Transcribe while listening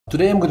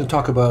Today I'm going to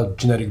talk about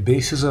genetic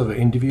basis of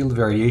individual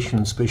variation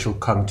in spatial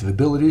cognitive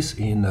abilities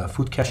in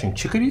food caching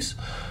chickadees,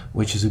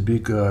 which is a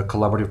big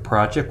collaborative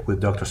project with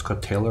Dr.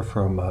 Scott Taylor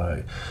from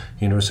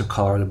University of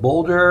Colorado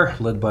Boulder,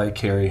 led by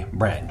Carrie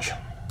Branch.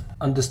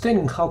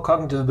 Understanding how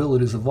cognitive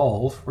abilities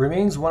evolve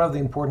remains one of the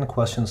important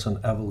questions in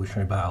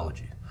evolutionary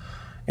biology.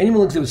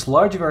 Animal exhibits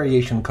large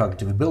variation in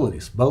cognitive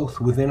abilities, both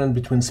within and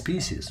between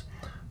species,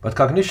 but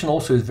cognition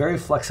also is a very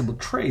flexible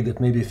trait that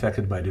may be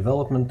affected by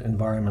development,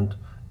 environment,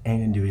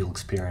 and individual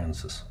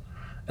experiences.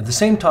 At the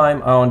same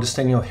time, our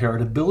understanding of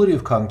heritability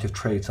of cognitive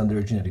traits on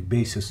their genetic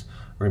basis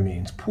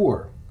remains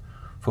poor.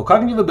 For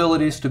cognitive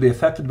abilities to be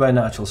affected by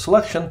natural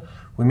selection,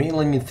 we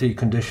mainly need three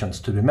conditions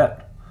to be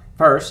met.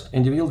 First,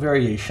 individual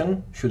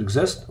variation should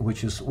exist,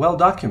 which is well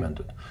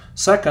documented.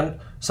 Second,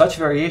 such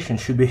variation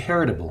should be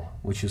heritable,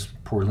 which is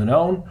poorly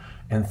known.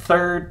 And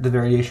third, the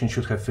variation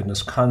should have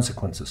fitness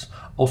consequences,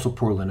 also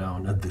poorly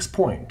known at this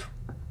point.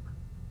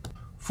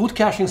 Food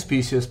caching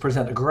species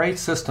present a great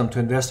system to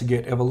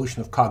investigate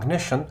evolution of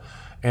cognition,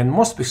 and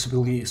more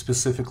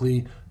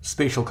specifically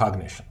spatial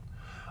cognition.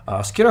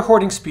 Scatter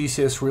hoarding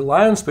species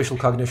rely on spatial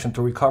cognition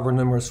to recover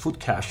numerous food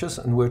caches,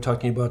 and we're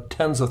talking about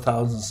tens of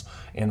thousands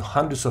and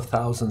hundreds of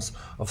thousands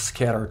of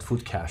scattered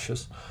food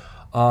caches.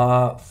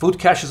 Food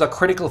caches are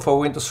critical for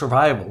winter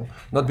survival.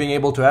 Not being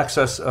able to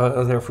access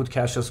their food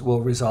caches will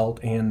result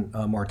in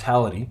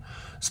mortality.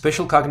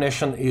 Spatial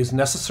cognition is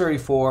necessary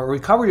for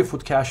recovery of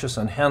food caches,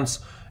 and hence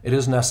it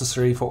is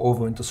necessary for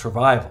overwinter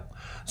survival.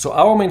 So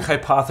our main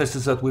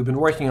hypothesis that we've been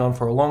working on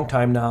for a long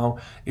time now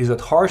is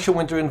that harsher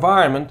winter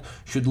environment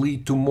should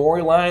lead to more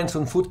reliance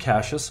on food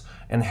caches,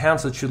 and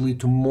hence it should lead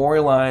to more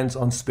reliance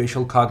on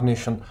spatial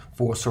cognition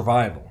for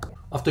survival.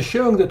 After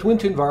showing that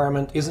winter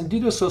environment is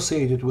indeed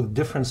associated with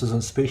differences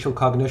in spatial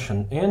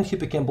cognition and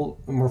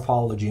hippocampal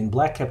morphology in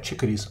black-capped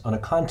chickadees on a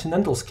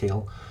continental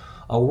scale,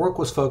 our work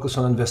was focused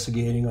on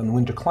investigating on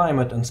winter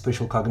climate and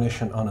spatial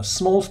cognition on a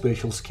small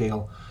spatial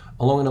scale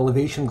along an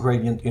elevation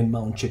gradient in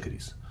mountain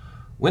chickadees.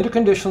 Winter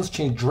conditions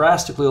change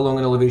drastically along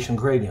an elevation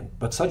gradient,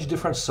 but such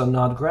differences are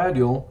not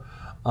gradual.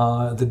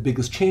 The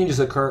biggest changes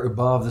occur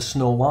above the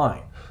snow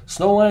line.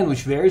 Snow line,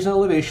 which varies in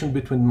elevation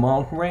between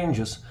mountain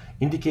ranges,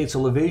 indicates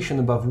elevation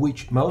above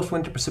which most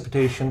winter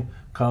precipitation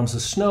comes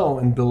as snow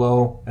and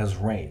below as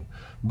rain.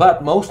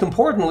 But most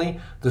importantly,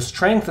 the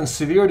strength and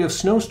severity of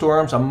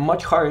snowstorms are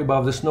much higher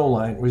above the snow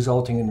line,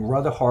 resulting in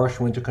rather harsh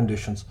winter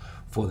conditions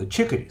for the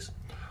chickadees.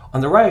 On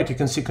the right, you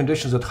can see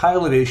conditions at high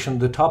elevation,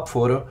 the top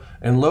photo,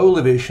 and low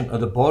elevation at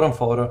the bottom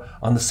photo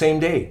on the same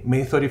day,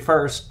 May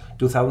 31st,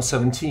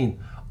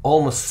 2017,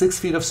 almost 6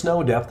 feet of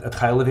snow depth at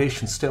high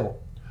elevation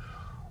still.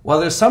 While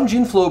there's some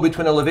gene flow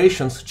between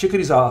elevations,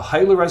 chickadees are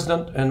highly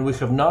resident, and we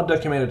have not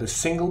documented a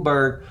single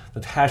bird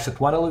that hatched at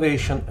one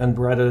elevation and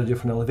bred at a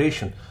different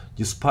elevation,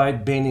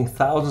 despite banning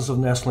thousands of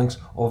nestlings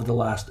over the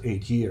last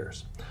 8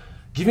 years.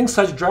 Given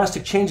such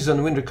drastic changes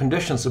in winter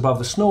conditions above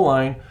the snow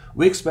line,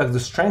 we expect the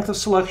strength of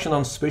selection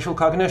on spatial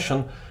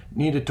cognition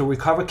needed to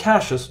recover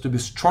caches to be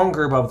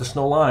stronger above the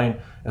snow line,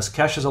 as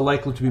caches are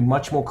likely to be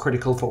much more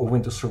critical for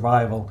winter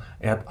survival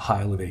at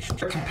high elevation.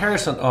 A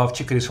comparison of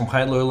chickadees from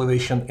high and low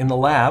elevation in the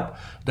lab,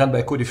 done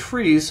by Cody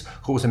Fries,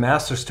 who was a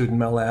master's student in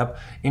my lab,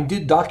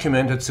 indeed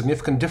documented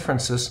significant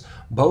differences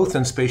both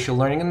in spatial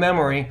learning and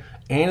memory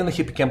and in the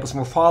hippocampus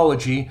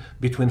morphology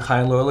between high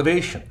and low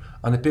elevation.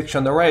 On the picture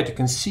on the right, you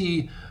can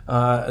see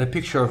a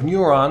picture of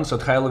neurons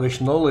at high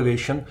elevation, low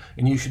elevation,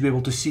 and you should be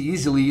able to see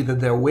easily that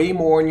there are way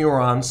more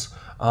neurons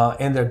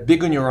and there are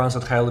bigger neurons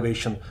at high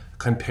elevation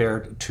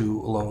compared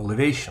to low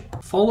elevation.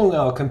 Following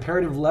our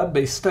comparative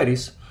lab-based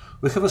studies,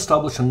 we have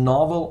established a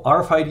novel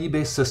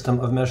RFID-based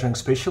system of measuring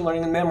spatial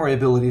learning and memory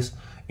abilities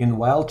in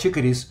wild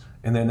chickadees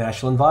in their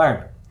natural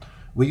environment.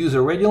 We use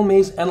a radial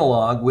maze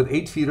analog with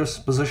 8 feeders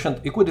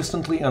positioned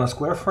equidistantly on a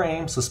square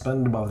frame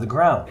suspended above the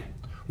ground.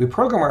 We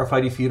program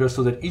RFID feeders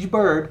so that each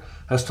bird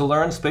has to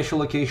learn spatial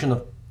location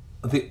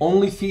of the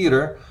only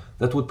feeder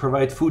that would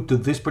provide food to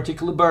this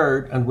particular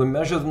bird, and we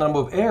measure the number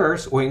of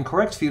errors or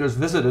incorrect feeders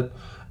visited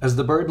as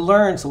the bird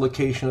learns the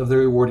location of the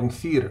rewarding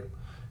feeder.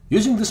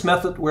 Using this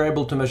method, we're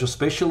able to measure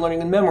spatial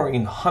learning and memory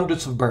in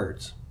hundreds of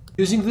birds.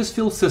 Using this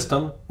field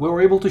system, we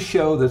were able to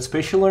show that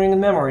spatial learning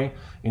and memory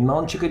in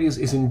mountain chickadees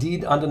is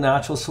indeed under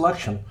natural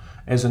selection,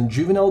 as in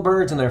juvenile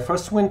birds in their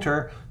first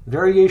winter,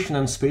 variation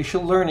in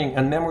spatial learning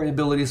and memory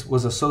abilities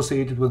was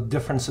associated with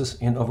differences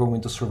in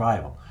overwinter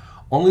survival.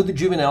 Only the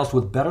juveniles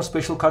with better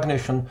spatial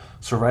cognition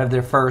survived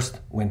their first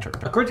winter.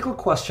 A critical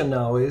question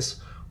now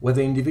is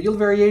whether individual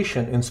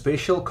variation in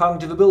spatial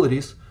cognitive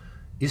abilities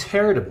is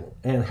heritable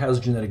and has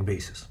genetic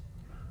basis.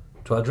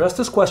 To address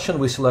this question,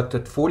 we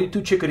selected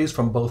 42 chickadees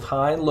from both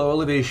high and low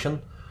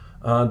elevation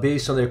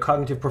based on their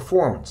cognitive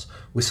performance.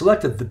 We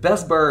selected the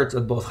best birds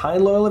at both high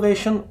and low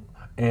elevation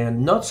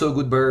and not so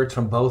good birds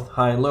from both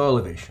high and low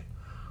elevation.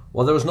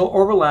 While there was no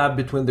overlap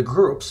between the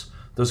groups,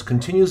 there's a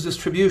continuous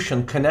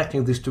distribution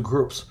connecting these two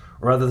groups,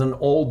 rather than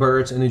all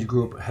birds in each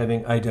group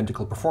having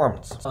identical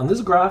performance. On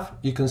this graph,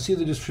 you can see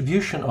the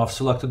distribution of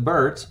selected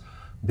birds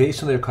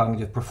based on their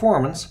cognitive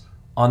performance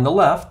on the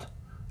left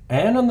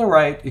And on the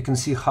right, you can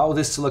see how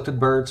these selected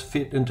birds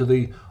fit into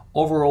the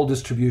overall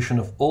distribution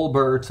of all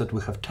birds that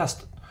we have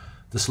tested.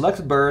 The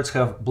selected birds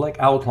have black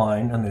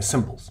outline and their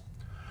symbols.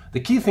 The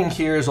key thing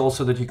here is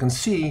also that you can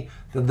see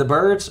that the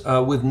birds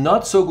with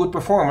not so good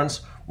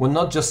performance were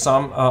not just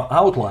some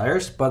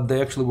outliers, but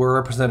they actually were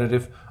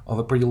representative of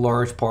a pretty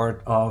large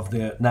part of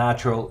the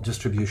natural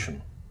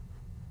distribution.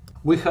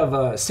 We have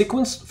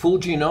sequenced full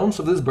genomes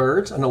of these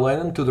birds and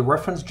aligned them to the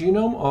reference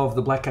genome of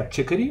the black-capped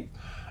chickadee.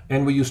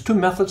 And we use two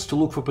methods to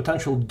look for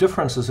potential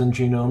differences in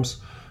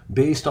genomes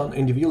based on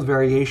individual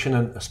variation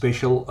and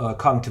spatial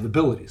cognitive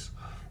abilities.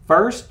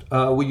 First,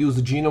 we use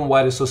the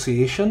genome-wide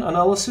association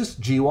analysis,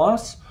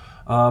 GWAS,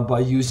 by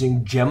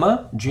using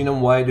GEMMA,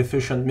 genome-wide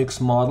efficient mixed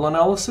model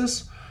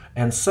analysis.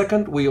 And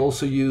second, we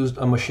also used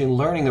a machine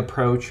learning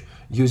approach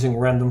using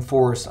random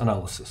forest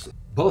analysis.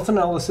 Both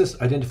analyses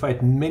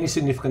identified many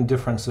significant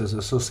differences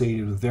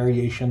associated with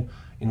variation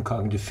in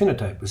cognitive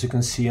phenotype, as you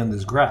can see in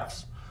these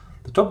graphs.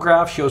 The top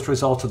graph shows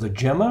results of the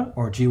GEMMA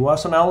or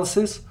GWAS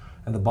analysis,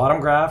 and the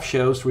bottom graph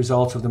shows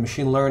results of the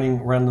machine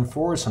learning random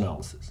forest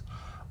analysis.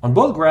 On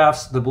both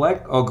graphs, the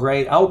black or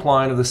gray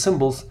outline of the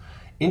symbols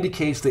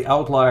indicates the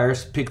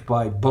outliers picked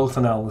by both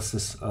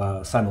analyses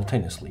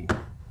simultaneously.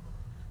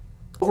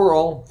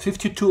 Overall,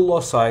 52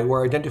 loci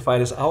were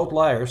identified as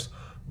outliers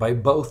by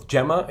both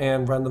GEMMA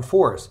and random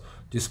forest,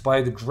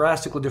 despite the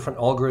drastically different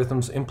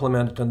algorithms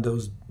implemented in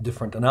those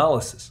different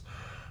analyses.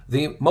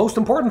 The most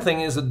important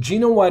thing is that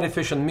genome-wide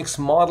efficient mixed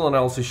model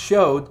analysis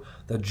showed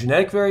that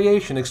genetic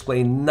variation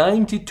explained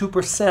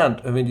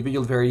 92% of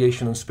individual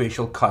variation in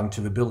spatial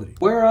cognitive ability.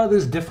 Where are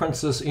these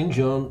differences in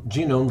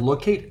genome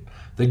located?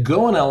 The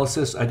GO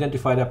analysis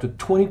identified up to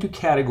 22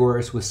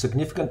 categories with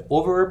significant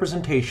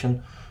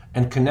overrepresentation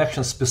and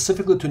connections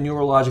specifically to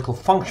neurological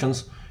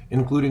functions,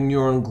 including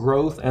neuron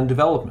growth and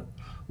development.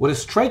 What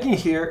is striking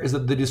here is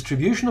that the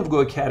distribution of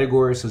GO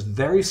categories is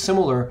very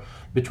similar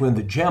between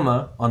the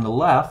GEMMA on the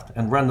left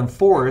and random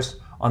forest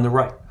on the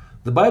right.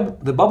 The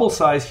bubble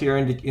size here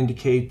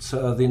indicates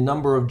the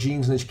number of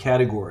genes in each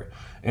category,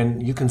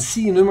 and you can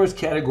see numerous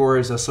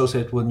categories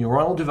associated with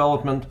neuronal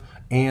development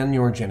and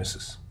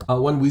neurogenesis.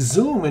 When we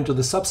zoom into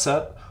the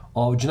subset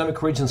of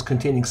genomic regions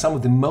containing some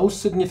of the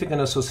most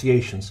significant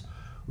associations,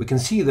 we can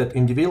see that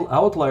individual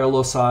outlier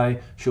loci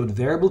showed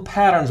variable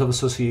patterns of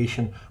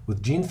association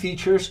with gene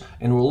features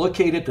and were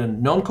located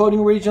in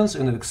non-coding regions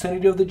in the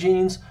vicinity of the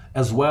genes,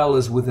 as well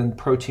as within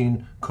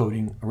protein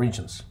coding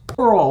regions.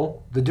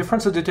 Overall, the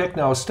differences detected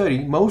in our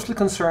study mostly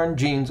concern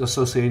genes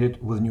associated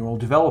with neural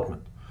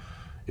development.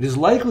 It is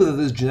likely that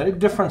these genetic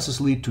differences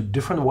lead to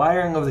different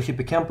wiring of the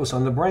hippocampus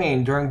on the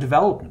brain during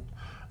development,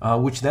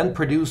 which then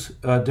produce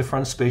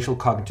different spatial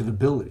cognitive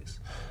abilities.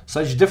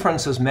 Such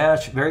differences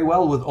match very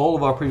well with all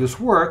of our previous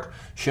work,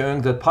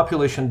 showing that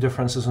population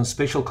differences in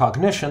spatial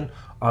cognition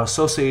are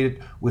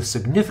associated with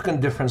significant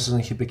differences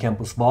in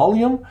hippocampus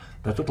volume,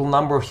 the total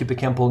number of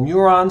hippocampal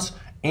neurons,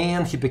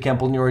 and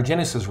hippocampal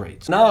neurogenesis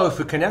rates. Now, if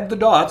we connect the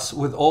dots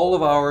with all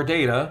of our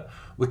data,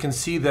 we can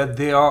see that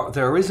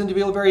there is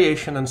individual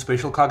variation in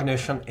spatial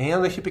cognition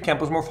and the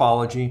hippocampus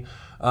morphology.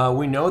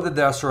 We know that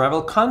there are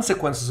survival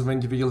consequences of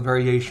individual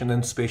variation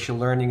in spatial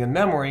learning and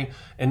memory,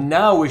 and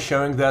now we're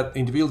showing that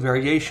individual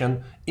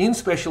variation in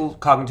spatial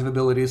cognitive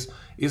abilities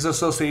is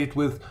associated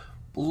with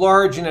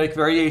large genetic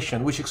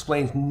variation, which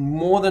explains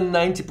more than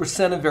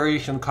 90% of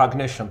variation in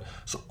cognition.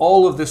 So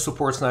all of this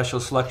supports natural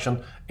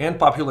selection and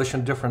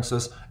population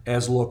differences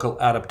as local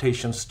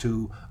adaptations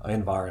to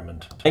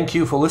environment. Thank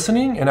you for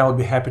listening, and I would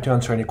be happy to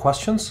answer any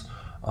questions.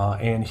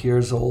 And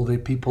here's all the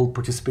people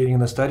participating in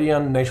the study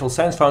and Natural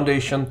Science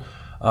Foundation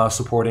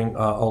supporting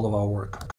all of our work.